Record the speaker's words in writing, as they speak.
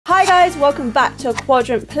guys, welcome back to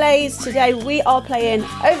Quadrant Plays. Today we are playing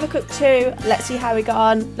Overcooked 2. Let's see how we got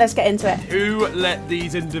on. Let's get into it. Who let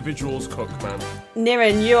these individuals cook, man?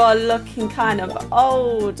 Niren, you are looking kind of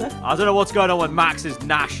old. I don't know what's going on with Max's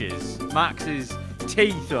gnashes. Max's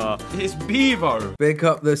teeth are... It's Bevo. Big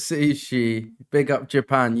up the sushi. Big up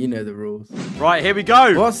Japan. You know the rules. Right, here we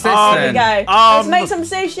go. What's this Here we then? go. Let's make some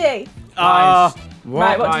sushi.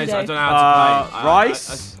 Right, what do you Guys, do? I don't know how to play.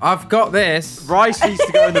 Rice. I've got this. Rice needs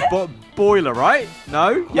to go in the boiler, right?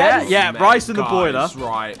 No? Yeah, rice in the boiler.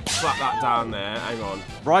 Right, slap that down there. Hang on.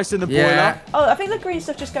 Rice in the Yeah. boiler. Oh, I think the green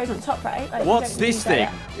stuff just goes on top, right? Like, you What's don't this use thing?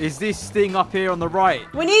 it. Is this thing up here on the right?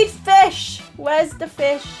 We need fish. Where's the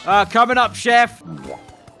fish? Coming up, chef.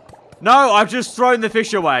 No, I've just thrown the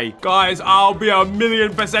fish away. Guys, I'll be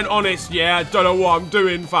 1,000,000% honest, yeah? I don't know what I'm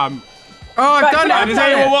doing, fam. Oh, I've Right, done put it it. on Is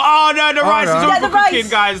there. anyone... Oh, no, the rice is no. Get the overcooking, rice.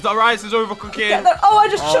 guys. The rice is overcooking. Oh, I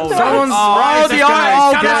just shook the Someone's rice. the rice.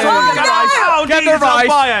 iron. Get Get it. Oh, Get the Jesus, on rice.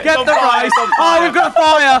 fire. Get It's the on fire. rice. It's on Oh, fire. we've got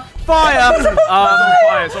fire. Fire. It's on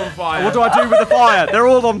fire. It's on fire. What do I do with the fire? They're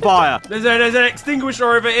all on fire. There's an extinguisher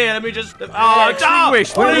over here. Let me just...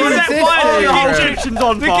 Extinguished. What What is is set this fire to thing? the The whole kitchen. kitchen's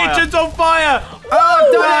on The fire. kitchen's on fire. Oh,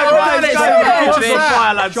 I've done it. I've done it. Right, Someone. right. What's Kitchen's on that?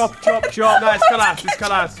 fire, lads. Chop, chop, chop. No, it's Kalas. It's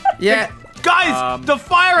Kalas. Yeah. Guys, the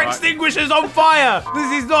fire extinguisher's on fire.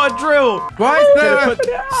 This is not a drill. Why is there put-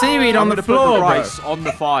 seaweed I'm on going the to put floor, the bro? rice on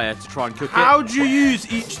the fire to try and cook it. How do you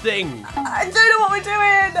use each thing? I don't know what we're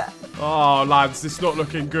doing. Oh, lads, this is not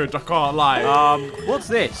looking good. I can't lie. What's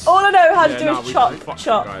this? All I know how to do nah, is we chop, fucked it,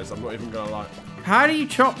 chop. guys. I'm not even gonna lie. How do you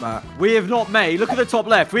chop that? We have not made, look at the top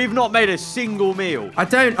left, we have not made a single meal. I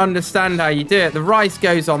don't understand how you do it. The rice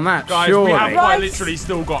goes on that, Guys, surely. we have Rice. quite literally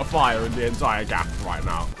still got fire in the entire gap right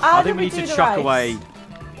now. How I do think we need do to the chuck rice? away.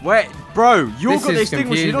 Wait, bro, you've This got the is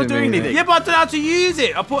extinguisher, you're not confusing doing me, anything. Yeah, but I don't know how to use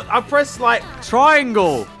it. I press like...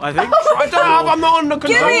 Triangle, I think. I don't have, I'm not on the Give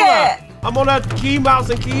controller. me it. I'm on a key mouse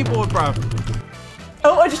and keyboard, bro.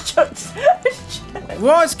 Oh, I just chucked.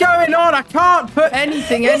 What's going on? I can't put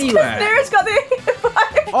anything anywhere. Nearest got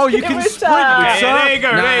the. Oh, you can sprint with Yeah, there you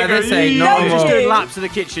go, Nah, there you go. this ain't Yeah. normal. I'm just doing laps of the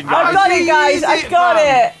kitchen, I guys. got it, guys. I Easy, got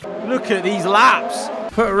fam. it. Look at these laps.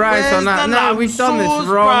 Put rice Where's on that. the No, lamb we've done this sauce,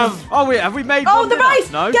 wrong. bruv? Oh, wait, have we made Oh, one the dinner?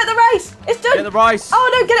 rice. No? Get the rice. It's done. Get the rice.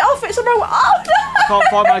 Oh no, get it off. It's a roll. Oh no. Can't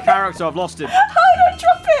find my character, I've lost him. Oh no,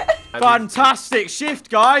 drop it. Fantastic shift,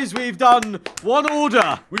 guys. We've done one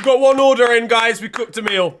order. We've got one order in, guys. We cooked a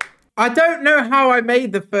meal. I don't know how I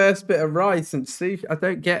made the first bit of rice and sushi. I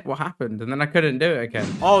don't get what happened, and then I couldn't do it again.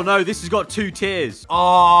 Oh, no, this has got 2 tiers.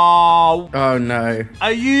 Oh, Oh no!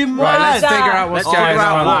 are you mad? Right, let's that? figure out what's Let's going figure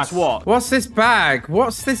out on. what's what. What's this bag?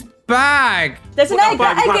 What's this bag? There's an Put that egg.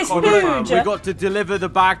 bag That egg back is on the farm. huge. We've got to deliver the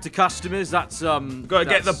bag to customers. That's, Gotta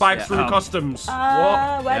get the bag through customs. Where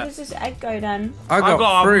Yeah. does this egg go then? I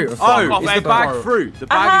got fruit. Oh, Oh, Fuck is off, the bag bro. fruit? The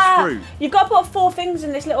bag Aha! is fruit. You've got to put 4 things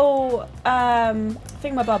in this little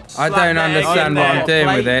thingamabobs. I Slap don't the egg understand in what there. I'm doing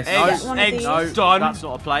Plate, with this. Eggs, one of eggs these. No, done. that's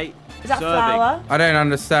not a plate. Is that Serving. flour? I don't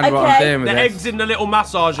understand what Okay. I'm doing The with eggs this. in the little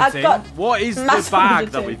massager I've thing. got. What is the Mass bag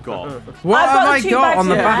quantity. that we've got? What I've have got I the 2 got bags on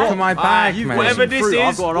the here, back right? of my bag, you've mate? Whatever this Fruit,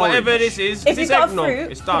 I've is, got an whatever orange. this is, If this you've got a eggnog.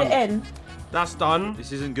 fruit, It's put done. it in. That's done.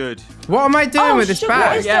 This isn't good. What am I doing with this sugar, what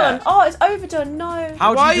bag? is Yeah. done? Oh, it's overdone. No.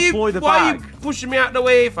 How Why do you deploy the why are bag? you pushing me out the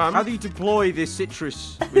way, fam? How do you deploy this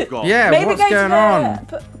citrus we've got? Yeah, Maybe what's go going to the. on?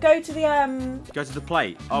 Go to the Go to the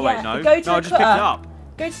plate. Oh, Yeah, wait, no. go to no, I the just picked it cutter. up.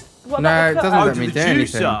 Go to. What No, about it the doesn't cutter? Oh, let to me the do juicer.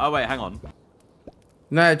 anything. Oh, wait, hang on.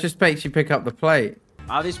 No, it just makes you pick up the plate.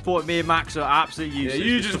 At this point, me and Max are absolutely Yeah, useless.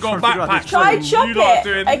 you just got trying to figure out backpack. this Try problem. chop You lot it.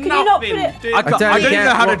 doing Can you not put nothing, it? dude. I don't don't even get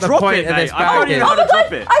know how to what the drop point it, of this mate. I don't bag even is. know how to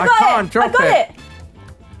drop it. I got can't it. drop I got it.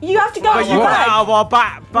 it. You have to go Oh, to you your got it bag. out of our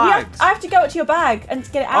bags. I have to go to your bag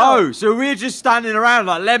and get it out. Oh, so we're just standing around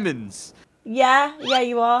like lemons. Yeah,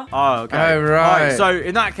 you are. Oh, okay. Oh, right. Alright, so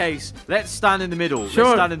in that case, let's stand in the middle. Sure.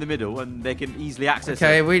 Let's stand in the middle, and they can easily access it.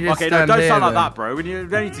 Okay, we just Okay, no, stand don't here, sound like then. that, bro. We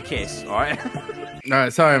don't need to kiss, all right? No,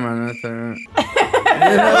 sorry, man. That's all right.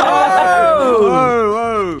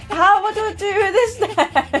 Oh, oh. What do I do with this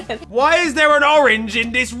then? Why is there an orange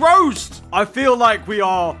in this roast? I feel like we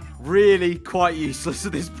are really quite useless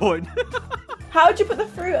at this point. How would you put the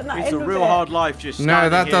fruit on that It's end a of real it? hard life just No,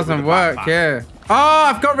 standing that here doesn't with a work, backpack. yeah. Oh,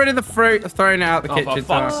 I've got rid of the fruit. I've thrown it out the Oh, for kitchen.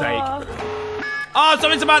 fuck's Sorry. sake. Oh,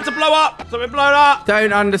 something's about to blow up. Something blown up.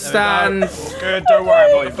 Don't understand. Good, don't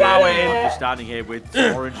worry about your flour I'm in. just standing here with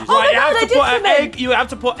oranges. Oh my Right, you God, have I to did put an something. egg. You have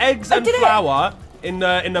to put eggs and did it. flour in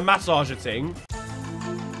the massager thing.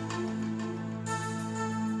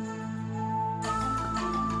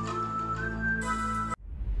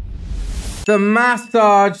 The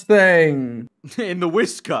massage thing. In the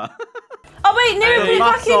whisker. Oh wait, no, put it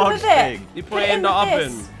back in Massage with thing. it. You put it in the with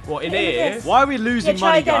oven. this. What, in here? Why are we losing try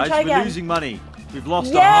money, again, guys? try We're again. losing money. We've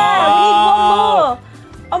lost Yeah, our we need one more.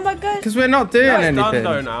 Oh my god. Because we're not doing That's anything. done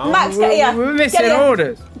though now. Max, get here. We're Get missing here.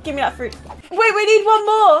 orders. Give me that fruit. Wait, we need one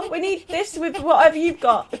more. We need this with whatever you've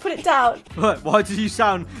got. Put it down. Why did you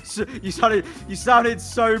sound? You sounded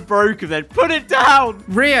so broken. Then put it down.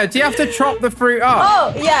 Ria, do you have to chop the fruit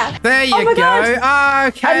up? Oh, yeah. There you Oh my go. God.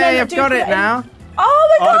 Okay, And then I've do got put it it in. now.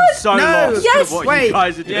 Oh my god. I'm so No. lost Yes. at what Wait. you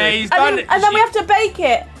guys are doing. Yeah, he's done it. And then we have to bake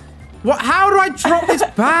it. What? How do I drop this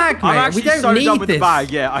bag, mate? I'm We actually don't so need done with this. the bag.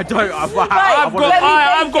 Yeah, I don't. I've Let got me I've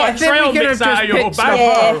bake got it. a Then trail we could mix have out just of your picked bag.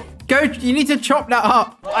 Yeah. bro. Go. You need to chop that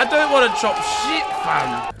up. I don't want to chop shit,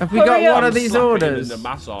 fam. Have we Hurry got up. one of these Slapping orders? In the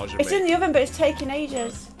massage, It's in the oven, but it's taking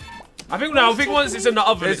ages. I think once it's in the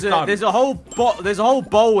oven, it's done. There's a whole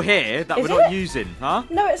bowl here that Is we're not it? using, huh?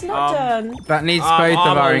 No, it's not done. That needs both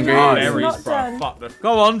of our ingredients. It's not done. Fuck the.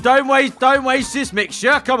 Go on, don't waste this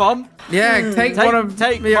mixture. Come on. Yeah, take one of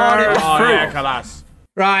take the part in it. Oh fruit. yeah, Kalas.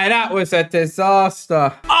 Right, that was a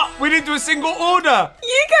disaster. Oh, we didn't do a single order.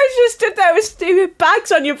 You guys just stood there with stupid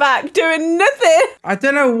bags on your back doing nothing. I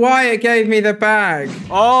don't know why it gave me the bag.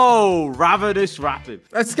 Oh, ravenous rapid.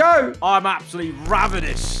 Let's go. I'm absolutely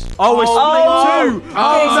ravenous. Oh, it's Oh. split too.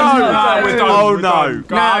 Oh, no. No, we're done. Oh, we're no. done.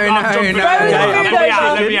 No, I'm no, jumping no. out. Throw Okay, the Let food me out,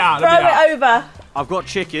 over. let me out, Throw let me out. it over. I've got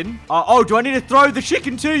chicken. Oh, do I need to throw the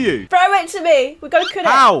chicken to you? Throw it to me. We're going to cut it.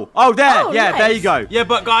 How? Oh, there. Oh, yeah, nice. there you go. Yeah,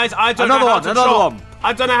 but guys, I don't Another know how one, to another chop. one.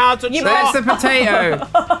 I don't know how to You chop. There's the potato.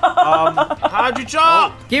 How'd you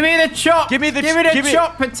chop? Give me the chop. Give me the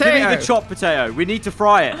chopped potato. Give me the chopped potato. We need to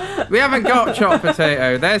fry it. We haven't got chopped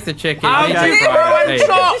potato. There's the chicken. How You do don't you fry throw it. and There you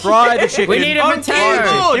go. chop? Fry the chicken. We need a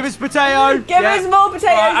potato. Give us potato. Give us more potatoes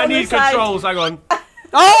Right, I on need the side. controls. Hang on.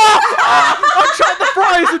 I chopped the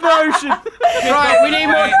fries in the ocean. Right, we need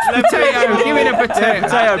more Wait, let me- potato. Give me the potato.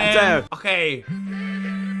 Potato. Okay.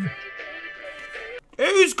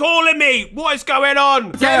 Who's calling me? What is going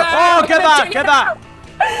on? Get that. Get that.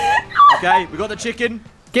 Okay, we got the chicken.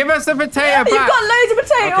 Give us the potato You've back. got loads of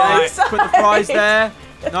potatoes on Okay, the side. put the fries there.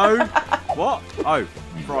 No. What? Oh,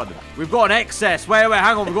 fry them. We've got an excess. Wait,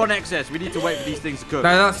 hang on. We've got an excess. We need to wait for these things to cook.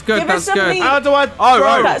 No, that's good. Give us That's some good. meat. How do I?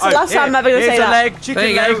 Oh, That's the last time I'm ever gonna here's say a that. leg, chicken There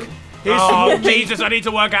you leg. go. Here's some Oh more meat. Jesus! I need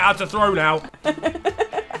to work out how to throw now.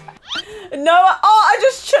 No, I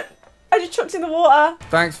just chucked in the water.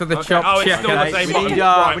 Thanks for the Okay, chopped oh, it's chicken. still the Okay, same we button. need,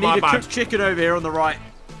 Right, we my need a bad. cooked chicken over here on the right.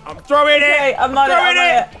 I'm throwing Okay, it. I'm on it. Throwing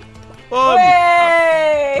I'm on it. Boom.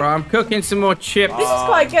 Yay! Right, I'm cooking some more chips. This is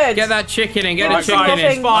quite good. Get that chicken in. Get Right, the chicken guys, in.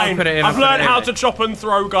 it's fine. I'll put it in. I've I'll put learned it in. how to chop and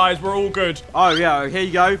throw, guys. We're all good. Oh, yeah. Here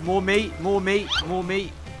you go. More meat. More meat. More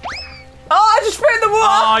meat. Oh, I just threw it in the water.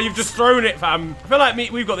 Ah, you've just thrown it, fam. I feel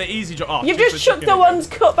like we've got the easy job. Oh, You've just just the chucked chicken the again. ones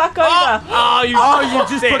cut back over. Oh, you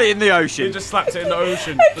just put it in the ocean. You just slapped it in the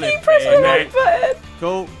ocean. I keep pressing the wrong button.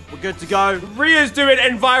 Cool. We're good to go. Ria's doing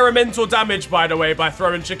environmental damage, by the way, by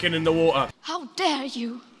throwing chicken in the water. How dare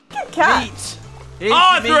you? Cat. Meat. Here's Oh,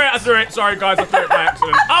 I the threw it. meat. I threw it. Sorry, guys. I threw it by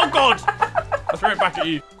accident. Oh, God. I threw it back at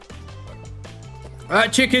you.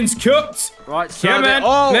 That chicken's cooked. Right, Come serve it. on.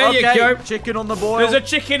 Oh, There you okay. go. Chicken on the boil. There's a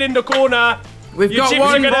chicken in the corner. We've Your got chips one.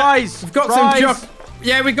 are gonna- fries. We've got fries. some jock.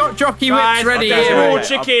 Yeah, we got jockey whips Guys, ready there's here. more Okay,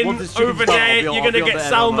 chicken once this chicken's over done, there. I'll be You're on going to the get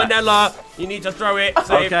end on that. salmonella. You need to throw it.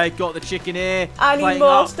 Save. Okay, got the chicken here. I need plating more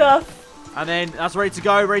up. stuff. And then that's ready to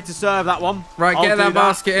go, ready to serve that one. Right, I'll get do that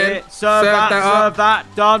basket in. Here, serve that, that up. serve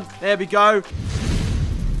that. Done. There we go.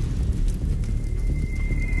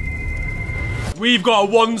 We've got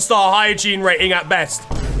a 1-star hygiene rating at best.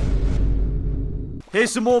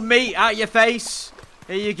 Here's some more meat at your face.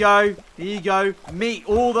 Here you go. Here you go. Meat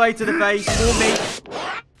all the way to the face. More meat.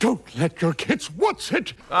 Don't let your kids watch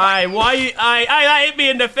it. Aye, why? Aye, that hit me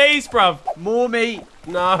in the face, bruv. More meat.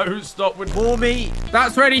 No, stop with. More meat.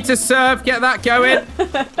 That's ready to serve. Get that going.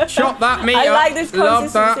 Chop that meat I up. like this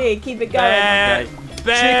Love that. consistency. Keep it going. There.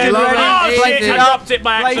 Chicken Oh, ready. shit, Plate I it dropped it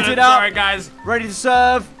by Plate accident. it up. Sorry, guys. Ready to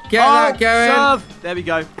serve. Get that going. Serve. There we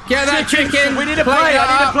go. Get that chicken. We need a Plate plate. it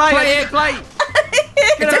I need a up. plate. I Plate need a it. plate.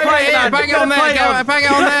 Get a it plate, here. man. Bang it Get a on there. plate on. Bang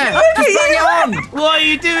it on there. Just bang it on. What are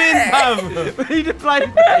you doing, fam? We need a plate.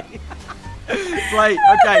 Plate.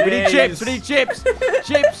 Okay, we need chips. We need chips.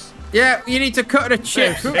 Chips. Yeah, you need to cut the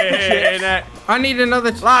chips. Yeah, I need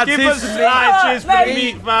another. Lads, Give here's us some some meat. cheers for the Thank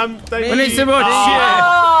meat, fam. Thank We need you. some more chips.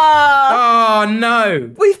 Ah, Oh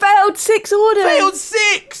no. we failed 6 orders. Failed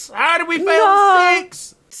 6. How did we fail No.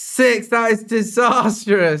 6? 6. That is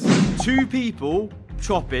disastrous. 2 people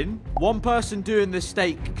chopping, 1 person doing the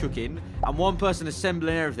steak cooking, and one person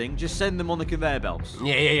assembling everything, just send them on the conveyor belts.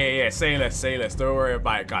 Yeah. Say less. Don't worry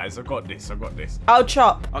about it, guys. I've got this. I'll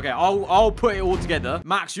chop. Okay, I'll put it all together.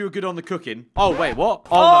 Max, you're good on the cooking. Oh, wait, what?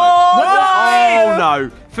 Oh, Oh,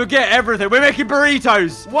 no. Forget everything. We're making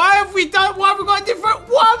burritos. Why have we got a different one?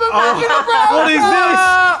 What is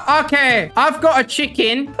this? Okay, I've got a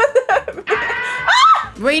chicken.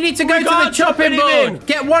 We need to go to the can't chop chopping anything. board.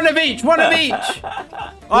 Get one of each. One of each.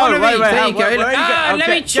 Oh, One of wait, each. wait. There you go. Where are you Let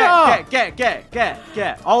going? me chop.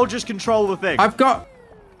 Get. I'll just control the thing.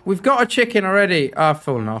 We've got a chicken already. I've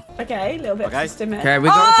fallen off. Okay, a little bit of system here. Okay, we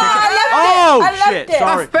got a chicken. Oh, shit. it.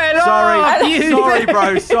 Sorry. I fell off. Sorry,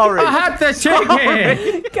 bro. Sorry. I had the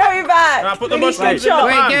chicken. Go back. I put the We need to mushrooms in chop.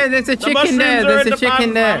 the pan. Wait, there's a chicken mushrooms there. are There's in a the pan,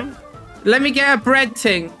 chicken there. fam. Let me get a bread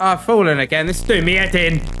thing. I've fallen again. This is doing me head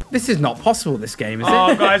in. This is not possible, this game, is it?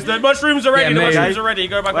 Oh, guys, the mushrooms are ready. Yeah, The maybe. mushrooms are ready.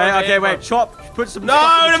 Go back over here. Wait. Chop. Put some.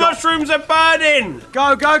 No, the mushrooms are burning. Go.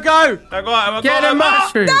 I got Get a them.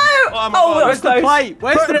 mushroom. Oh, Where's the plate?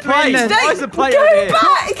 Where's Put the it in plate? there. Where's the plate Go over here?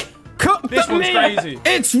 back. Cook This the one's meat. crazy.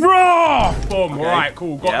 It's raw. Boom. All right,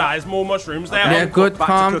 cool. Got that. There's more mushrooms there. Yeah, good, back to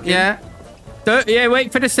calm. cooking. Yeah. Yeah,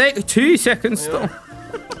 wait for the 2 seconds. Still.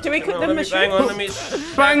 Do we cook the Hang mushroom? on, let me...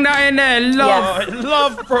 Bang that in there. Love. Yeah.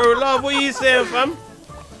 Love, bro. Love, what are you saying, fam?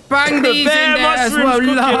 Bang these in Bare there as mushrooms well.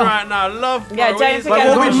 cooking Love. right now. Love, bro. Yeah, What don't are you forget saying?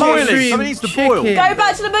 What are we Mushroom boiling? Somebody needs to chicken. boil. Go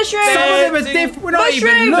back to the mushroom. Some of them are different. We're not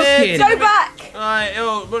even looking. Go back. Alright,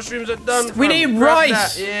 yo, mushrooms are done, fam. We need Grab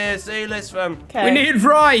rice. that. Yeah, say less, fam. Okay. We need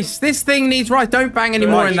rice. This thing needs rice. Don't bang any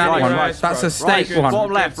more in that rice, one. rice, That's a rice. steak Rice, one.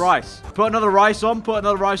 Bottom left, rice. Put another rice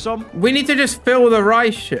on. We need to just fill the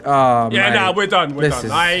rice shit. Oh, Yeah, mate. nah, we're done. We're This done.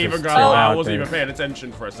 is I ain't even just gonna too lie. I hard, wasn't dude. even paying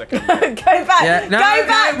attention for a second. Go back. Yeah, no, Go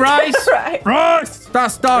back. rice. Right. Rice.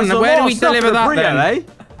 That's done. There's a Where lot do of we stuff deliver for that Brio, then?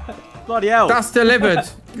 eh? Bloody hell. That's delivered.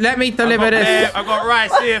 Let me deliver this. I got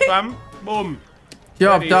rice here, fam. Boom.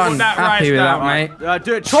 Job ready. done. Put that Happy rice with down. that, mate.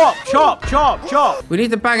 Do it. Chop. We need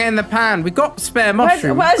to bang it in the pan. We got spare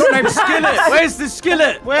mushrooms. where's Got the- no Skillet. Where's the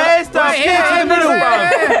skillet? Where's the Right here, in the middle,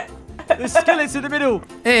 right here. The skillet's in the middle.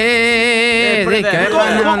 Hey, put it there there. you go. Got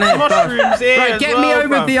Bang it on there. mushrooms here Right, as get well, me over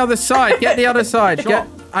bro. the other side. Get the other side.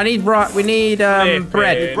 I need we need bread.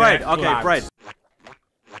 Bread. Okay, Lads. bread.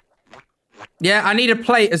 Yeah, I need a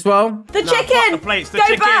plate as well. The Nah, fuck chicken. the plates. The Go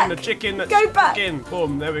chicken. back. The chicken. The Go back. chicken.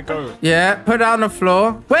 Boom. There we go. Yeah, put it on the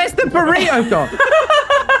floor. Where's the burrito gone?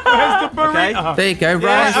 Where's the Okay. burrito? There you go.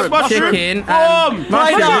 Yeah, Rice, mushroom. chicken, Boom. and Plate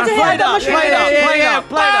Mushroom up, to plate hit, up, mushroom plate to up, hit. plate up,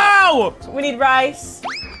 plate up. Ow! We need rice.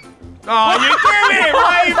 Oh, you do it!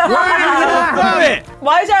 Why you Do it.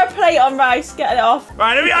 Why is there a plate on rice? Get it off.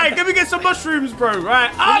 Right, let me get some mushrooms, bro.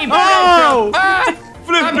 Right. Oh!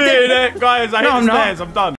 Flip it, guys. I hit No, the I'm not. stairs.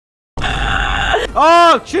 I'm done.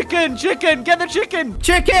 Oh, chicken. Get the chicken.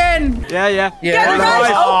 chicken. Yeah. Get the well,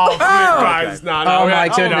 rice. I- Oh, flip, Oh. guys. Nah, Oh we're my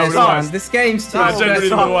actually- goodness, no, man. This game's too That's generally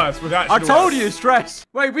stressful. the worst. We're actually I the told worst. you, stress.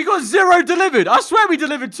 Wait, we got 0 delivered. I swear we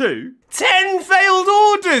delivered 2. 10 failed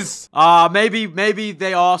orders. Maybe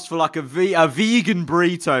they asked for like a vegan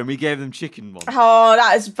burrito and we gave them chicken one. Oh,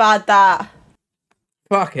 that is bad. That.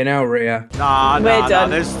 Fucking hell, Ria. Nah. We're done.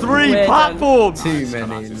 There's 3 We're platforms. Too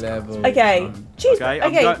many levels. Okay. Cheese. Okay,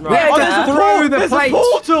 Okay. I'm Yeah, oh, yeah. there's a Through the there's plate. a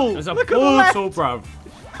portal. There's a Look at the left. portal, bruv.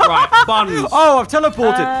 Right, buns. Oh, I've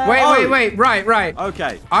teleported. Wait. Right.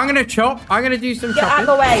 Okay. I'm gonna chop. I'm gonna do some Get out chopping. of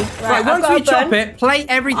the way. Right, I've once got we a bun. chop it, plate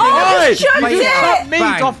everything. Oh, up. I Hey, just chopped you it. just cut meat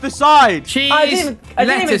Bang. off the side. Cheese, I didn't even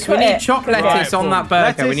lettuce. We cut need it. chopped lettuce Right, on that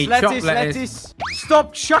burger. We need chopped lettuce.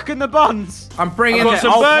 Stop chucking the buns. I'm bringing I've got it.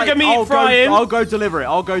 some burger meat frying. I'll go deliver it.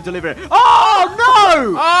 Oh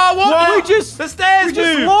no! Oh, what? We just The stairs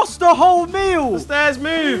just move. lost a whole meal. The stairs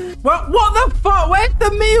move. What the fuck? Where's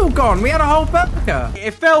the meal gone? We had a whole burger.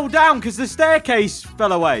 It fell down because the staircase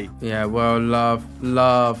fell away. Yeah, well, love.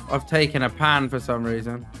 I've taken a pan for some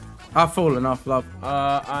reason. I've fallen off, love.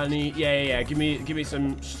 I need. Yeah. Give me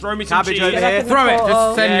some. Throw me some Cabbage cheese. over Get up here. in the Throw it. portal.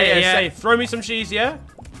 Just send it. Yeah. Safe. Throw me some cheese. Yeah.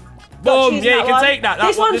 Got Boom. cheese Yeah, in you that can one. take that.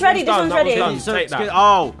 This one's ready, this done. one's That ready. done. So Take it's that. good.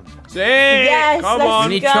 Oh, See? Yes, Come let's on.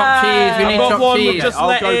 We need go. chopped cheese. We I've need got chopped one with cheese. just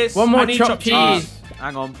I'll go- lettuce. One more I need chopped cheese.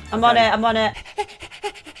 hang on. I'm on it. I'm on it.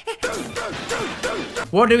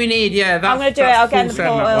 What do we need? Yeah, that's I'm gonna do it. I'll get in the full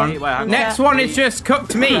send, that portal. one. Wait, hang on. Next one is just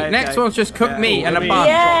cooked meat. Okay, Next okay. one's just cooked Yeah, meat and a cool. bun.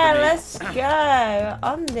 Yeah, let's go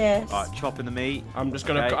on this. Alright, chopping the meat. I'm just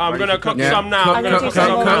gonna. Okay, I'm ready gonna for cook cooking? some now. Cook, I'm gonna cook, cook cook,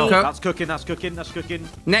 some cook, now. cook. That's cooking.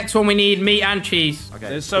 Next one we need meat and cheese. Okay.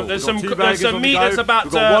 There's some- cool. there's We've got some- 2 there's burgers some on the meat go. that's about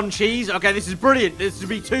We've got to- 1 cheese. Okay, this is brilliant. This should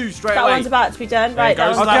be 2 straight That away. one's about to be done. Right, that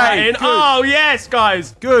Goes one's Okay, that in. good. Oh yes,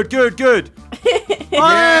 guys. Good.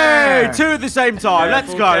 Yeah. Hey, 2 at the same time. Yeah, Let's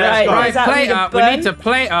full go. care. Let's go. Right, Right, Is that plate with a up. We bun? need to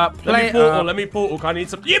plate up. Let me Plate portal. up. Let me portal. I need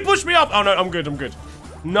some. You push me up. Oh no, I'm good.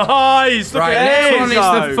 Nice. Look Right, at next this. one is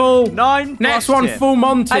go. the full. 9 Next plus one, tip. full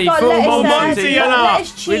Monty. I got Full lettuce Full there. Monty, We Anna. got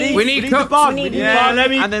lettuce, cheese. We need the cooked. bun. We need Yeah, let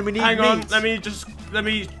me. And then we need hang on. meat. Let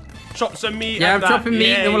me chop some meat. Yeah, and I'm that. chopping meat,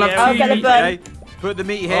 Yeah, then we'll have yeah. I'll get the bun. Okay. Put the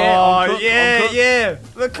meat here. Oh, on cook, yeah, on cook. yeah.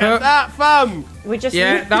 Look Cook. at that, fam. We just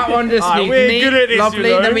Yeah, that one just Alright, needs we're meat. good at this, Lovely.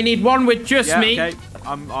 you know. Then we need one with just Yeah, meat. okay.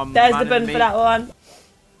 I'm There's the manning bun meat. for that one.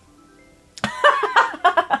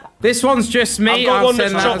 This one's just I've meat. got I'll one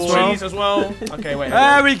that's send that chopped as well. cheese as well. Okay, wait.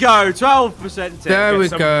 There we go. 12% tip. There we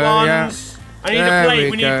Some go. Yeah. buns. I need There a plate.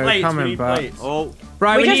 we We go. need plates. Coming We need back. plates. Oh,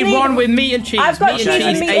 Right, We we just need need- one with meat and cheese. I've got Meat cheese and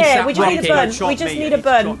and cheese meat here. ASAP We just need a rocket. bun. chopped We just meat. need a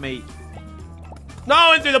bun. Chopped meat. No, I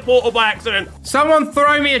went through the portal by accident. Someone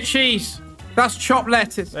throw me a cheese. That's chopped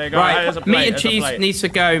lettuce. There you go. Right, There's a plate, meat and there's a cheese plate. needs to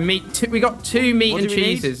go. We got 2 meat What and do we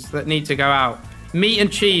need? cheeses that need to go out. Meat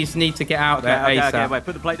and cheese need to get out there Okay, ASAP. wait.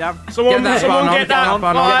 Put the plate down. Someone that get bun on, that get that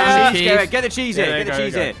bun on, fire. get the Cheese, cheese. get the cheese Yeah, here. there Get the you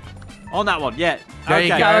cheese go, here. On that one, yeah. There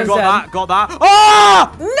you okay, go. got that.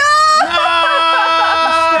 Ah!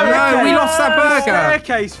 No, we lost that burger.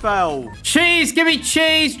 Staircase fell. Cheese, give me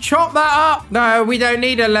cheese. Chop that up. No, we don't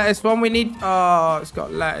need a lettuce one. We need... Oh, it's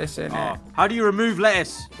got lettuce in Oh, it. how do you remove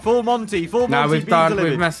lettuce? Full Monty. Full No, Monty we've being done. delivered.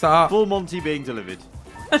 We've messed that up. Full Monty being delivered.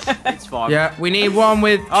 It's fine. Yeah, we need one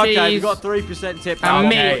with cheese. Okay, we got 3% tip. And now.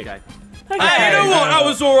 meat. Okay. Hey, you know what? That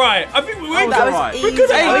was all right. I think we went. That was alright. easy. could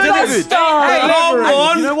have Hey, We we got delivered. stars. Hey, Come and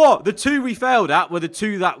on. you know what? The 2 we failed at were the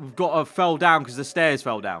 2 that fell down because the stairs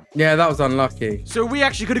fell down. Yeah, that was unlucky. So we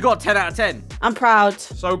actually could have got 10 out of 10. I'm proud.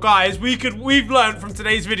 So guys, we've learned from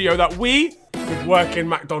today's video that we could work in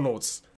McDonald's.